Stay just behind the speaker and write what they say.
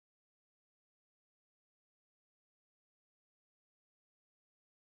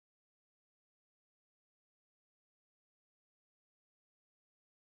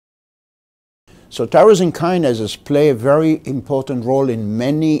So tyrosine kinases play a very important role in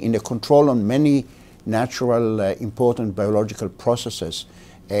the control on many natural important biological processes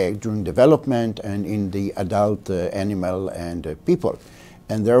during development and in the adult animal and people.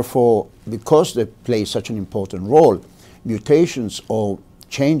 And therefore, because they play such an important role, mutations or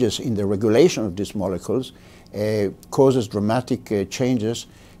changes in the regulation of these molecules causes dramatic changes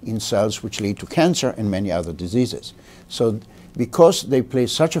in cells which lead to cancer and many other diseases. So because they play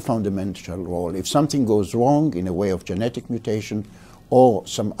such a fundamental role, if something goes wrong in a way of genetic mutation or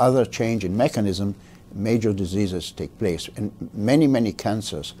some other change in mechanism, major diseases take place. And many, many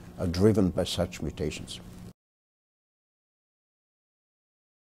cancers are driven by such mutations.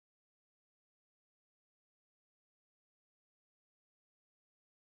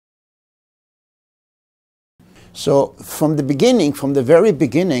 So from the beginning, from the very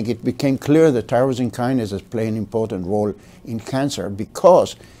beginning, it became clear that tyrosine kinases play an important role in cancer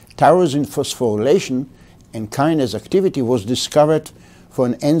because tyrosine phosphorylation and kinase activity was discovered for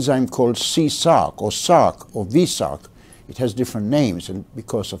an enzyme called C-Sark or Sark or V-Sark. It has different names and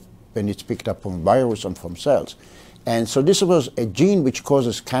because of when it's picked up from virus and from cells. And so this was a gene which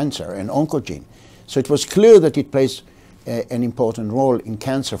causes cancer, an oncogene. So it was clear that it plays an important role in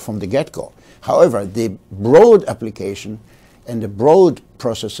cancer from the get-go. However, the broad application and the broad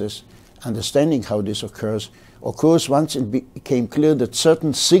processes, understanding how this occurs once it became clear that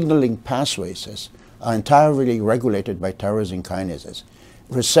certain signaling pathways are entirely regulated by tyrosine kinases.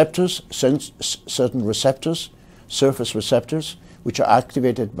 Receptors, certain receptors, surface receptors, which are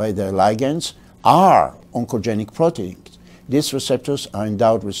activated by their ligands, are oncogenic proteins. These receptors are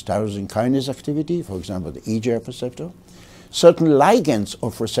endowed with tyrosine kinase activity, for example, the EGF receptor. Certain ligands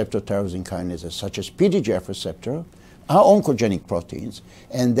of receptor tyrosine kinases, such as PDGF receptor, are oncogenic proteins,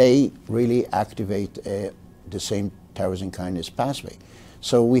 and they really activate the same tyrosine kinase pathway.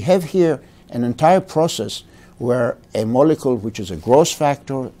 So we have here an entire process where a molecule which is a growth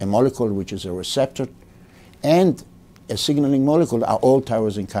factor, a molecule which is a receptor, and a signaling molecule are all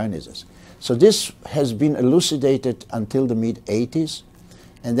tyrosine kinases. So this has been elucidated until the mid-80s,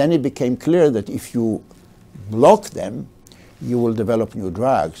 and then it became clear that if you block them, you will develop new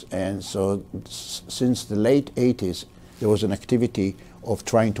drugs. And so since the late 80s, there was an activity of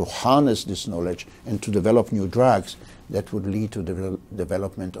trying to harness this knowledge and to develop new drugs that would lead to the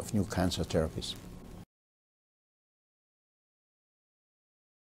development of new cancer therapies.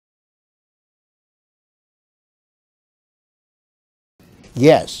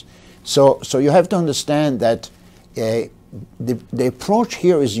 Yes. So you have to understand that the approach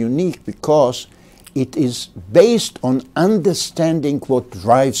here is unique because it is based on understanding what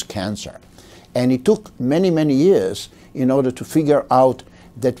drives cancer. And it took many, many years in order to figure out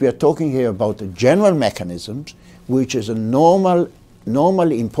that we are talking here about the general mechanisms, which is a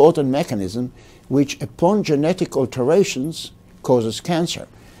normally important mechanism, which upon genetic alterations causes cancer.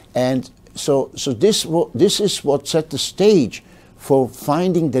 And so this is what set the stage for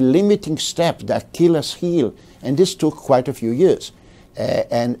finding the limiting step, the Achilles heel, and this took quite a few years.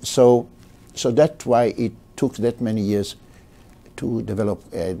 And so that's why it took that many years to develop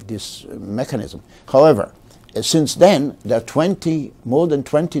this mechanism. However, since then, there are more than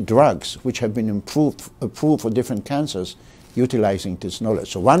 20 drugs which have been approved for different cancers utilizing this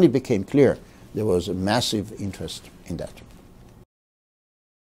knowledge. So when it became clear, there was a massive interest in that.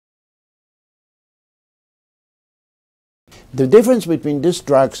 The difference between these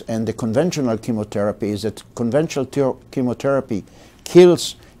drugs and the conventional chemotherapy is that conventional chemotherapy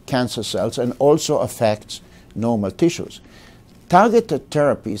kills cancer cells and also affects normal tissues. Targeted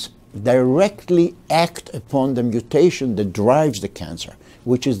therapies directly act upon the mutation that drives the cancer,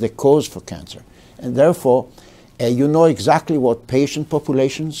 which is the cause for cancer. And therefore, you know exactly what patient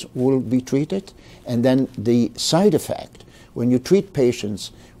populations will be treated, and then the side effect, when you treat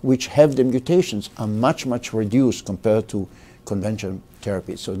patients which have the mutations, are much, much reduced compared to conventional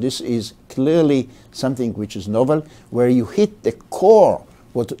therapy. So this is clearly something which is novel, where you hit the core,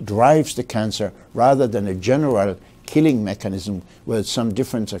 what drives the cancer, rather than a general killing mechanism with some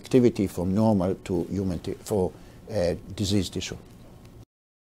different activity from normal to human for diseased tissue.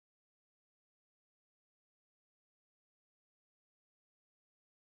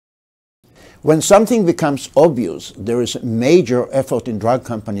 When something becomes obvious, there is a major effort in drug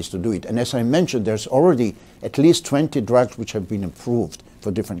companies to do it. And as I mentioned, there's already at least 20 drugs which have been approved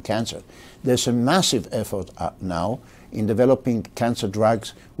for different cancers. There's a massive effort now in developing cancer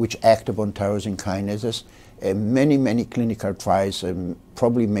drugs which act upon tyrosine kinases. Many, many clinical trials,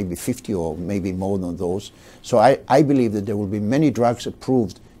 probably maybe 50 or maybe more than those. So I believe that there will be many drugs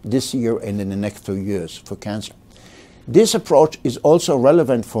approved this year and in the next 2 years for cancer. This approach is also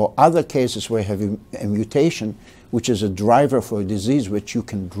relevant for other cases where you have a mutation, which is a driver for a disease which you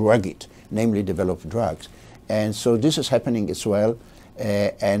can drug it, namely develop drugs. And so this is happening as well.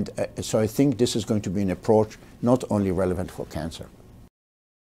 So I think this is going to be an approach not only relevant for cancer.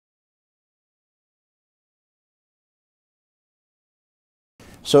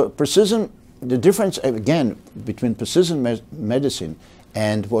 So precision, the difference again between precision medicine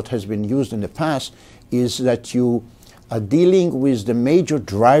and what has been used in the past is that you are dealing with the major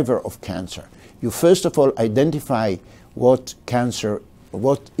driver of cancer. You first of all identify what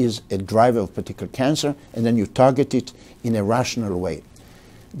is a driver of particular cancer, and then you target it in a rational way.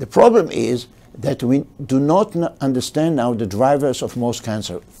 The problem is that we do not understand now the drivers of most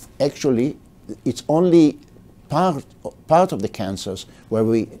cancer. Actually, it's only part of the cancers where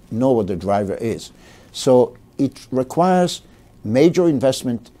we know what the driver is. So it requires major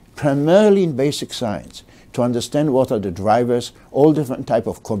investment, primarily in basic science, to understand what are the drivers, all different type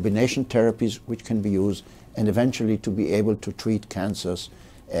of combination therapies which can be used, and eventually to be able to treat cancers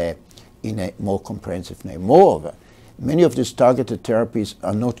in a more comprehensive way. Moreover, many of these targeted therapies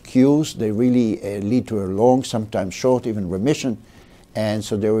are not cures. They really lead to a long, sometimes short, even remission. And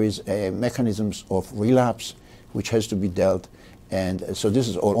so there is mechanisms of relapse which has to be dealt. And so this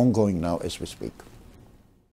is all ongoing now as we speak.